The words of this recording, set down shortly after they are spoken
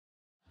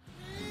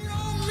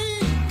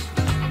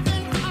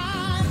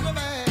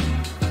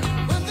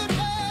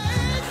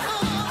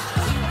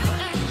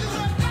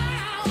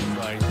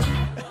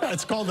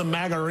called the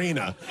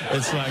Magarena.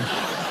 It's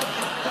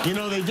like, you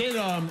know, they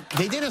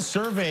did a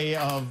survey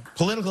of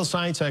political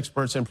science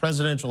experts and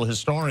presidential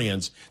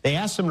historians. They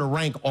asked them to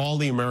rank all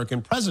the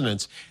American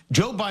presidents.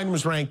 Joe Biden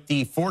was ranked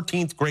the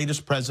 14th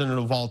greatest president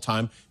of all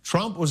time.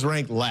 Trump was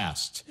ranked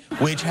last,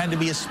 which had to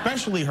be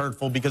especially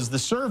hurtful because the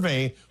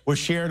survey was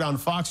shared on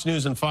Fox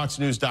News and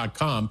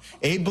foxnews.com.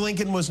 Abe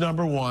Lincoln was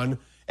 #1.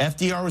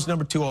 FDR was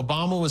 #2,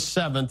 Obama was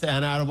 7th,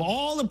 and out of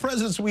all the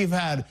presidents we've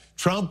had,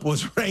 Trump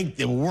was ranked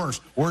the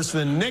worst. Worse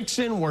than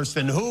Nixon, worse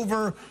than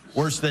Hoover,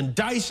 worse than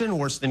Dyson,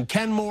 worse than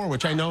Kenmore,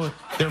 which I know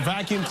they're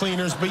vacuum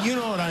cleaners, but you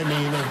know what I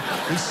mean.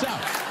 He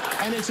sucks.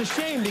 And it's a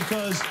shame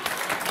because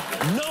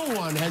no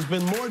one has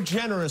been more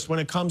generous when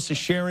it comes to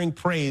sharing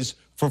praise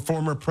for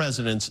former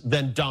presidents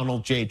than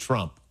Donald J.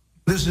 Trump.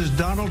 This is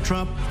Donald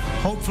Trump,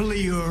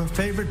 hopefully your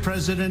favorite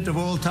president of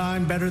all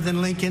time, better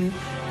than Lincoln,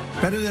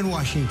 better than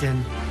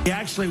Washington. He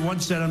actually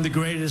once said, I'm the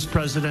greatest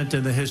president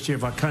in the history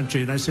of our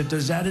country. And I said,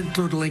 does that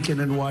include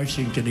Lincoln and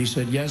Washington? He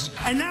said, yes.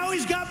 And now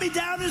he's got me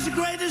down as the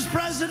greatest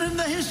president in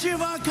the history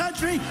of our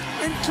country,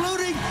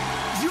 including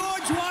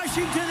George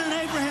Washington and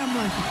Abraham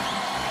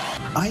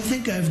Lincoln. I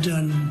think I've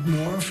done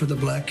more for the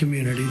black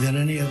community than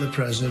any other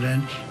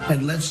president.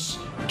 And let's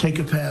take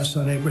a pass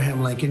on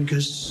Abraham Lincoln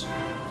because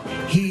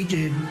he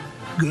did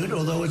good,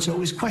 although it's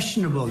always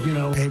questionable. You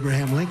know,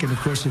 Abraham Lincoln, of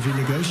course, if you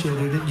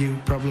negotiated it, you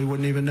probably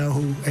wouldn't even know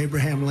who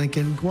Abraham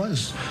Lincoln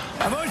was.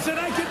 I've always said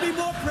I could be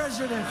more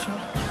presidential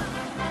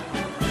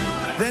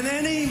than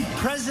any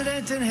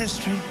president in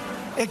history,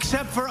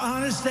 except for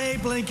Honest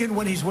Abe Lincoln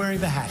when he's wearing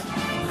the hat.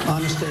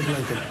 Honest Abe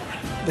Lincoln.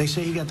 They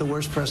say he got the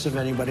worst press of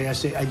anybody. I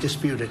say I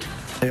dispute it.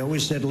 They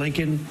always said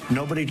Lincoln,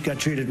 nobody got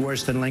treated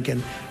worse than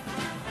Lincoln.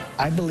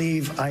 I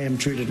believe I am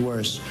treated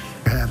worse.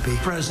 Happy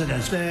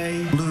President's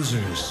Day,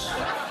 losers.